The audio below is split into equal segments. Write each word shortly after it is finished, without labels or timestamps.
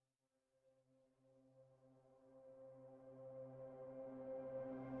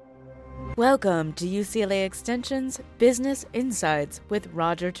Welcome to UCLA Extension's Business Insights with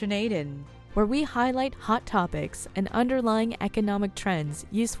Roger Tornadin, where we highlight hot topics and underlying economic trends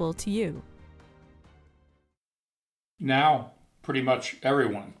useful to you. Now, pretty much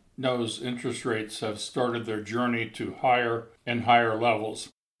everyone knows interest rates have started their journey to higher and higher levels.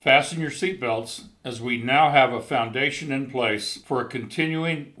 Fasten your seatbelts, as we now have a foundation in place for a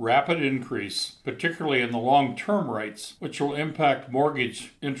continuing rapid increase, particularly in the long-term rates, which will impact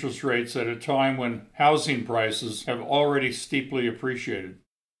mortgage interest rates at a time when housing prices have already steeply appreciated.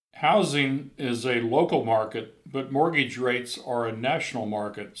 Housing is a local market, but mortgage rates are a national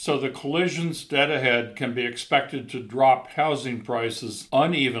market, so the collisions dead ahead can be expected to drop housing prices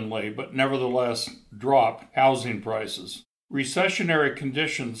unevenly, but nevertheless drop housing prices. Recessionary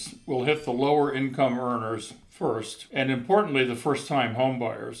conditions will hit the lower income earners first, and importantly, the first-time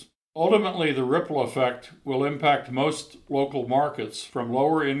homebuyers. Ultimately, the ripple effect will impact most local markets from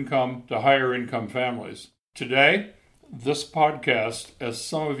lower income to higher income families. Today, this podcast, as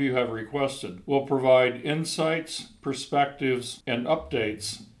some of you have requested, will provide insights, perspectives, and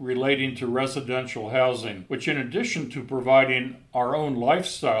updates relating to residential housing, which in addition to providing our own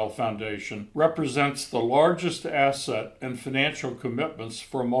lifestyle foundation, represents the largest asset and financial commitments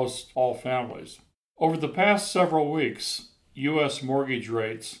for most all families. Over the past several weeks, U.S. mortgage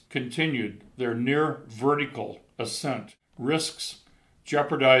rates continued their near vertical ascent, risks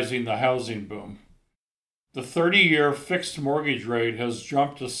jeopardizing the housing boom. The 30-year fixed mortgage rate has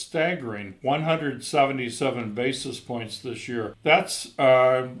jumped a staggering 177 basis points this year. That's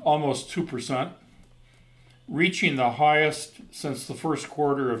almost 2%, reaching the highest since the first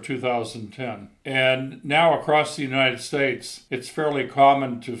quarter of 2010. And now across the United States, it's fairly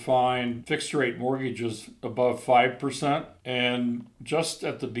common to find fixed-rate mortgages above 5%. And just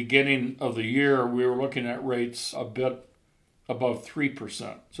at the beginning of the year, we were looking at rates a bit above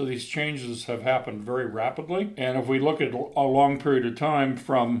 3%. So these changes have happened very rapidly. And if we look at a long period of time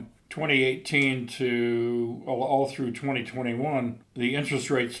from 2018 to all through 2021, the interest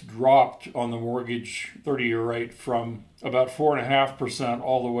rates dropped on the mortgage 30-year rate from about 4.5%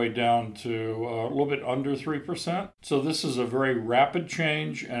 all the way down to a little bit under 3%. So this is a very rapid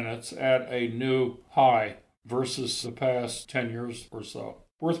change, and it's at a new high versus the past 10 years or so.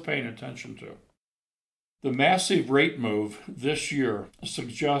 Worth paying attention to. The massive rate move this year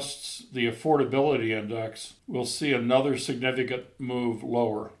suggests the affordability index will see another significant move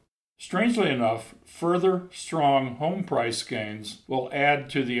lower. Strangely enough, further strong home price gains will add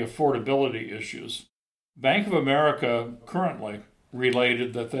to the affordability issues. Bank of America currently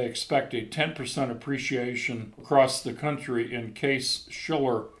related that they expect a 10% appreciation across the country in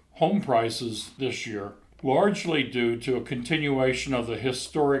Case-Shiller home prices this year, largely due to a continuation of the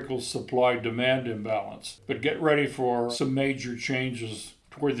historical supply-demand imbalance. But get ready for some major changes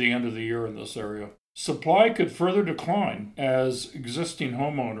toward the end of the year in this area. Supply could further decline as existing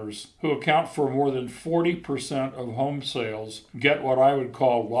homeowners, who account for more than 40% of home sales, get what I would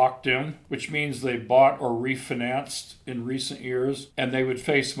call locked in, which means they bought or refinanced in recent years, and they would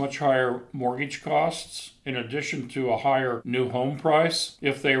face much higher mortgage costs in addition to a higher new home price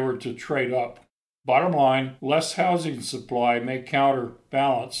if they were to trade up. Bottom line, less housing supply may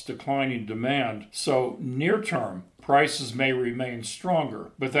counterbalance declining demand, so near-term prices may remain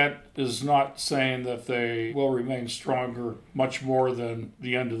stronger, but that is not saying that they will remain stronger much more than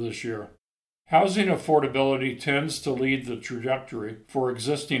the end of this year. Housing affordability tends to lead the trajectory for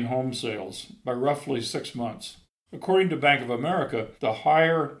existing home sales by roughly 6 months. According to Bank of America, the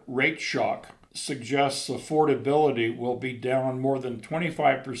higher rate shock suggests affordability will be down more than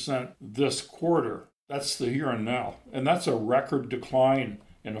 25% this quarter. That's the here and now. And that's a record decline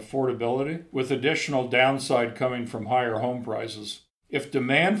in affordability, with additional downside coming from higher home prices. If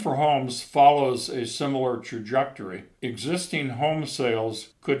demand for homes follows a similar trajectory, existing home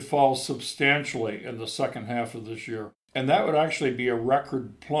sales could fall substantially in the second half of this year. And that would actually be a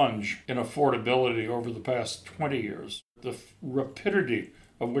record plunge in affordability over the past 20 years. The rapidity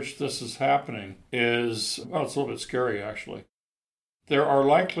of which this is happening is, well, it's a little bit scary, actually. There are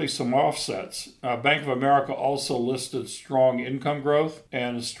likely some offsets. Bank of America also listed strong income growth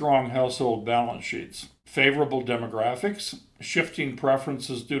and strong household balance sheets, favorable demographics, shifting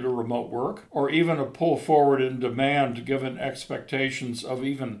preferences due to remote work, or even a pull forward in demand given expectations of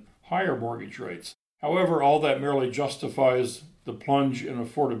even higher mortgage rates. However, all that merely justifies the plunge in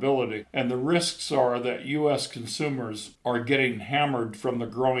affordability, and the risks are that U.S. consumers are getting hammered from the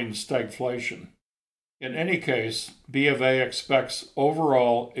growing stagflation. In any case, B of A expects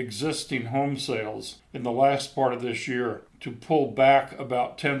overall existing home sales in the last part of this year to pull back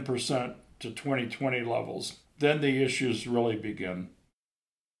about 10% to 2020 levels. Then the issues really begin.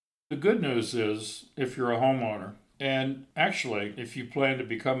 The good news is, if you're a homeowner, and actually, if you plan to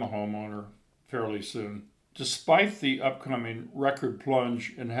become a homeowner fairly soon, despite the upcoming record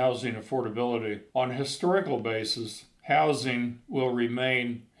plunge in housing affordability, on a historical basis, housing will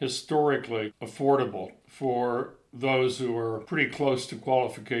remain historically affordable for those who are pretty close to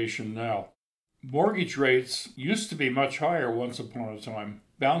qualification now. Mortgage rates used to be much higher once upon a time,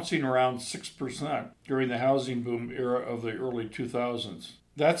 bouncing around 6% during the housing boom era of the early 2000s.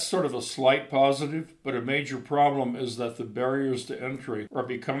 That's sort of a slight positive, but a major problem is that the barriers to entry are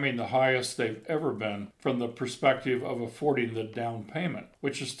becoming the highest they've ever been from the perspective of affording the down payment,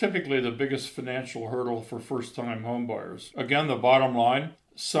 which is typically the biggest financial hurdle for first-time homebuyers. Again, the bottom line,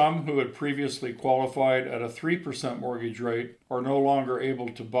 some who had previously qualified at a 3% mortgage rate are no longer able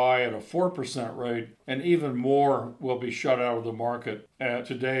to buy at a 4% rate, and even more will be shut out of the market at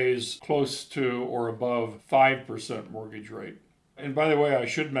today's close to or above 5% mortgage rate. And by the way, I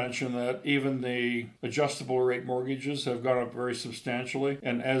should mention that even the adjustable rate mortgages have gone up very substantially.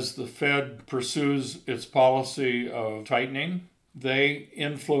 And as the Fed pursues its policy of tightening, they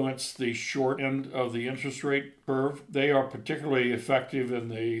influence the short end of the interest rate curve. They are particularly effective in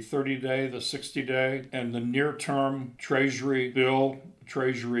the 30-day, the 60-day, and the near-term Treasury bill,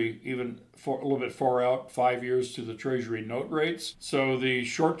 Treasury even a little bit far out, 5 years to the Treasury note rates. So the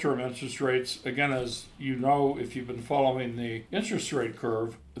short-term interest rates, again, as you know, if you've been following the interest rate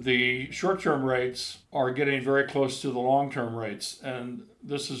curve, the short-term rates are getting very close to the long-term rates. And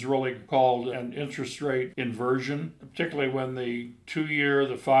this is really called an interest rate inversion, particularly when the 2-year,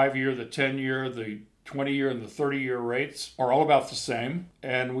 the 5-year, the 10-year, the 20-year and the 30-year rates are all about the same.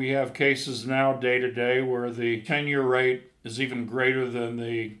 And we have cases now day to day where the 10-year rate is even greater than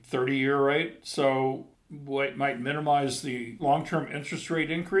the 30-year rate. So what might minimize the long-term interest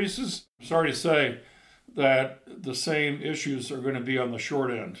rate increases? I'm sorry to say that the same issues are going to be on the short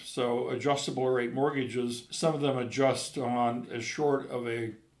end. So adjustable rate mortgages, some of them adjust on as short of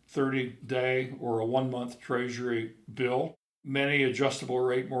a 30-day or a 1-month Treasury bill. Many adjustable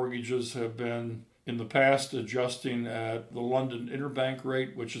rate mortgages have been in the past adjusting at the London interbank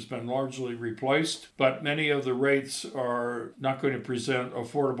rate, which has been largely replaced, but many of the rates are not going to present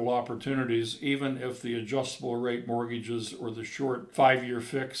affordable opportunities, even if the adjustable rate mortgages or the short 5-year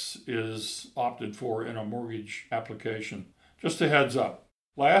fix is opted for in a mortgage application. Just a heads up.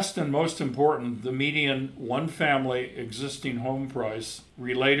 Last and most important, the median one-family existing home price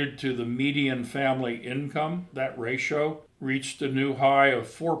related to the median family income, that ratio, reached a new high of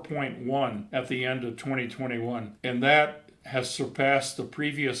 4.1 at the end of 2021. And that has surpassed the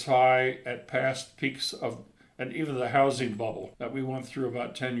previous high at past peaks of, and even the housing bubble that we went through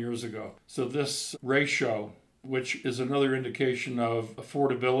about 10 years ago. So this ratio, which is another indication of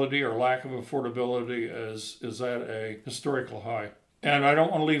affordability or lack of affordability, is at a historical high. And I don't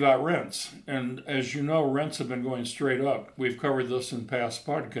want to leave out rents. And as you know, rents have been going straight up. We've covered this in past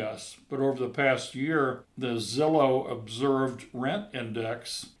podcasts. But over the past year, the Zillow Observed Rent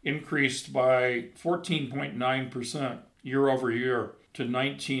Index increased by 14.9% year over year to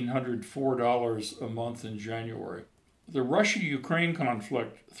 $1,904 a month in January. The Russia-Ukraine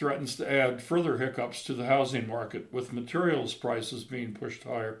conflict threatens to add further hiccups to the housing market, with materials prices being pushed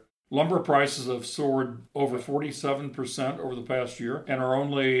higher. Lumber prices have soared over 47% over the past year and are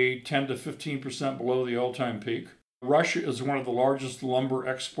only 10 to 15% below the all-time peak. Russia is one of the largest lumber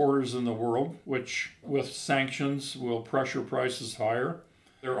exporters in the world, which, with sanctions, will pressure prices higher.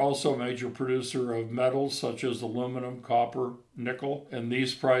 They're also a major producer of metals such as aluminum, copper, nickel, and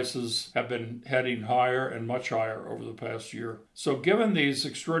these prices have been heading higher and much higher over the past year. So given these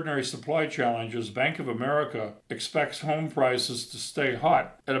extraordinary supply challenges, Bank of America expects home prices to stay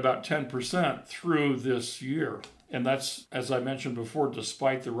hot at about 10% through this year. And that's, as I mentioned before,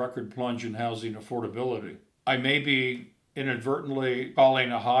 despite the record plunge in housing affordability. I may be inadvertently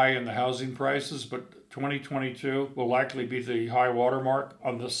calling a high in the housing prices, but 2022 will likely be the high watermark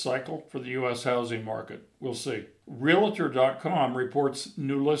on this cycle for the U.S. housing market. We'll see. Realtor.com reports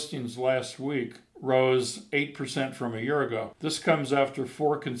new listings last week rose 8% from a year ago. This comes after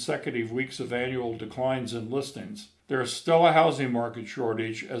 4 consecutive weeks of annual declines in listings. There is still a housing market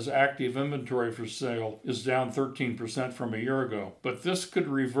shortage as active inventory for sale is down 13% from a year ago. But this could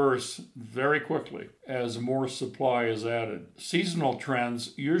reverse very quickly as more supply is added. Seasonal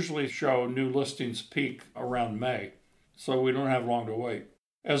trends usually show new listings peak around May, so we don't have long to wait.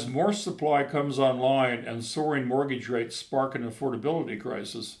 As more supply comes online and soaring mortgage rates spark an affordability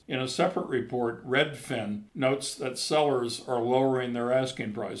crisis, in a separate report, Redfin notes that sellers are lowering their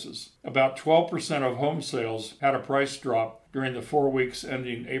asking prices. About 12% of home sales had a price drop during the 4 weeks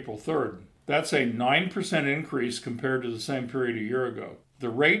ending April 3rd. That's a 9% increase compared to the same period a year ago. the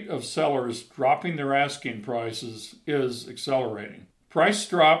rate of sellers dropping their asking prices is accelerating. Price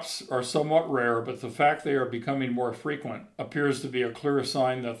drops are somewhat rare, but the fact they are becoming more frequent appears to be a clear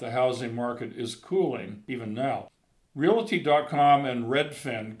sign that the housing market is cooling even now. Realty.com and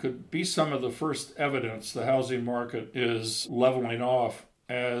Redfin could be some of the first evidence the housing market is leveling off,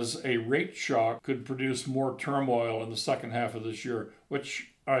 as a rate shock could produce more turmoil in the second half of this year,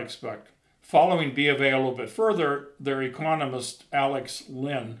 which I expect. Following B of A a little bit further, their economist Alex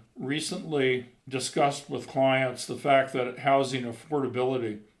Lynn recently discussed with clients the fact that housing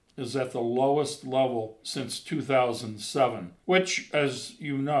affordability is at the lowest level since 2007, which, as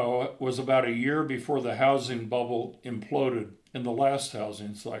you know, was about a year before the housing bubble imploded in the last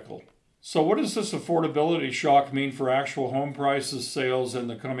housing cycle. So what does this affordability shock mean for actual home prices, sales, and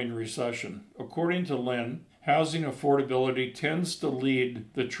the coming recession? According to Lynn, housing affordability tends to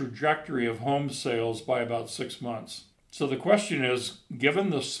lead the trajectory of home sales by about 6 months. So the question is, given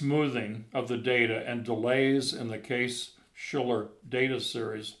the smoothing of the data and delays in the Case-Shiller data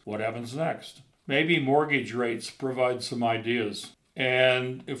series, what happens next? Maybe mortgage rates provide some ideas.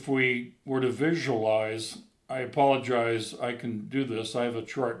 And if we were to visualize, I apologize, I can do this. I have a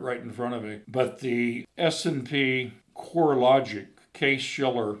chart right in front of me. But the S&P CoreLogic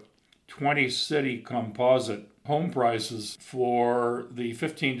Case-Shiller 20-city composite home prices for the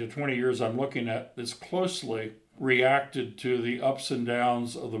 15 to 20 years I'm looking at is closely reacted to the ups and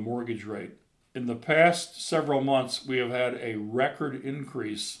downs of the mortgage rate. In the past several months, we have had a record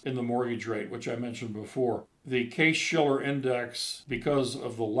increase in the mortgage rate, which I mentioned before. The Case-Shiller index, because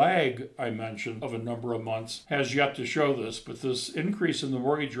of the lag I mentioned of a number of months, has yet to show this, but this increase in the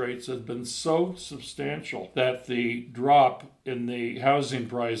mortgage rates has been so substantial that the drop in the housing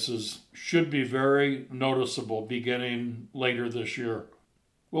prices should be very noticeable beginning later this year.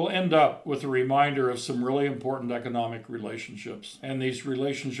 We'll end up with a reminder of some really important economic relationships. And these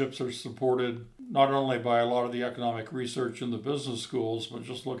relationships are supported not only by a lot of the economic research in the business schools, but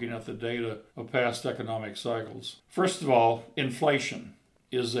just looking at the data of past economic cycles. First of all, inflation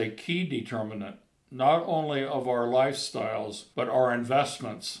is a key determinant not only of our lifestyles, but our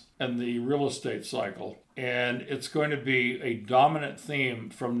investments in the real estate cycle. And it's going to be a dominant theme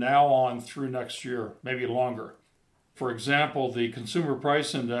from now on through next year, maybe longer. For example, the Consumer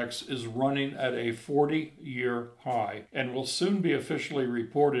Price Index is running at a 40-year high and will soon be officially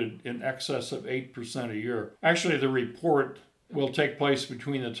reported in excess of 8% a year. Actually, the report will take place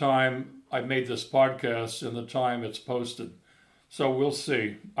between the time I made this podcast and the time it's posted. So we'll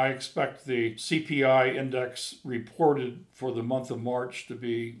see. I expect the CPI index reported for the month of March to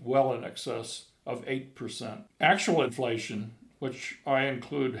be well in excess of 8%. Actual inflation, which I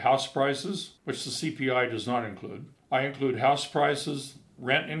include house prices, which the CPI does not include. I include house prices,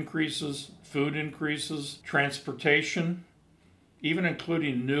 rent increases, food increases, transportation, even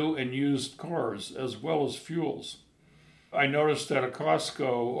including new and used cars, as well as fuels. I noticed at a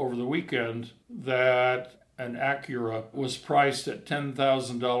Costco over the weekend that an Acura was priced at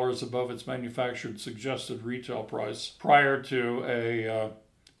 $10,000 above its manufactured suggested retail price prior to a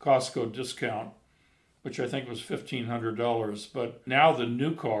Costco discount, which I think was $1,500. But now the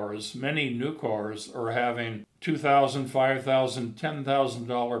new cars, many new cars, are having $2,000, $5,000,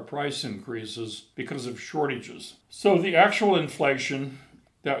 $10,000 price increases because of shortages. So the actual inflation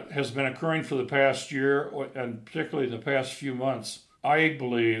that has been occurring for the past year, and particularly the past few months, I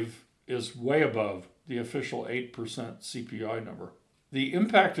believe is way above the official 8% CPI number. The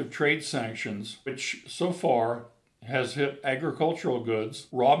impact of trade sanctions, which so far has hit agricultural goods,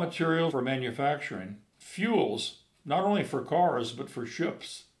 raw material for manufacturing, fuels, not only for cars, but for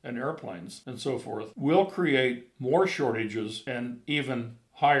ships and airplanes and so forth, will create more shortages and even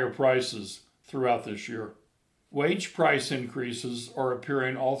higher prices throughout this year. Wage price increases are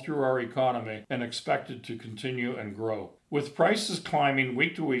appearing all through our economy and expected to continue and grow. With prices climbing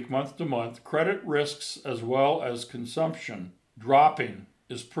week to week, month to month, credit risks as well as consumption dropping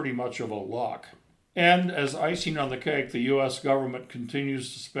is pretty much of a lock. And as icing on the cake, the U.S. government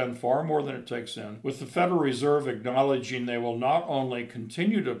continues to spend far more than it takes in, with the Federal Reserve acknowledging they will not only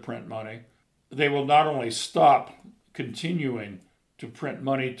continue to print money, they will not only stop continuing to print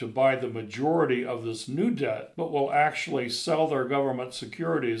money to buy the majority of this new debt, but will actually sell their government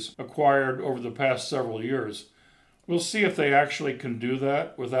securities acquired over the past several years. We'll see if they actually can do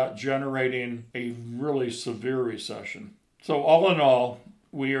that without generating a really severe recession. So all in all,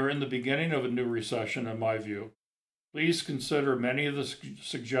 we are in the beginning of a new recession, in my view. Please consider many of the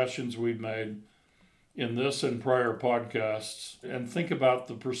suggestions we've made in this and prior podcasts and think about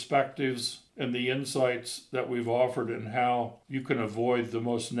the perspectives and the insights that we've offered and how you can avoid the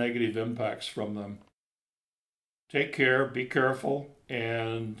most negative impacts from them. Take care, be careful,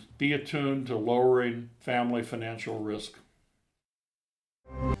 and be attuned to lowering family financial risk.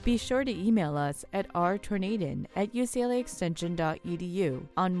 Be sure to email us at rtornadin@uclaextension.edu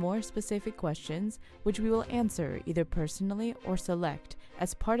on more specific questions, which we will answer either personally or select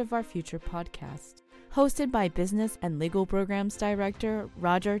as part of our future podcast. Hosted by Business and Legal Programs Director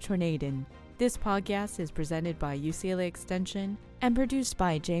Roger Tornadin. This podcast is presented by UCLA Extension and produced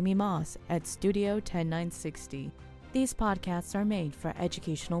by Jamie Moss at Studio 10960. These podcasts are made for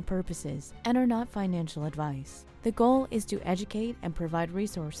educational purposes and are not financial advice. The goal is to educate and provide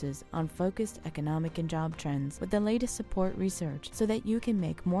resources on focused economic and job trends with the latest support research so that you can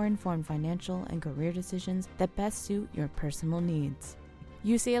make more informed financial and career decisions that best suit your personal needs.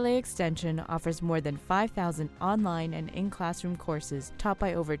 UCLA Extension offers more than 5,000 online and in-classroom courses taught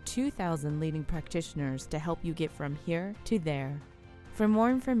by over 2,000 leading practitioners to help you get from here to there. For more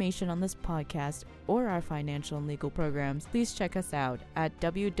information on this podcast or our financial and legal programs, please check us out at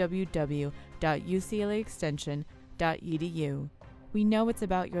www.uclaextension.edu. We know it's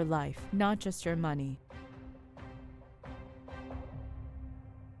about your life, not just your money.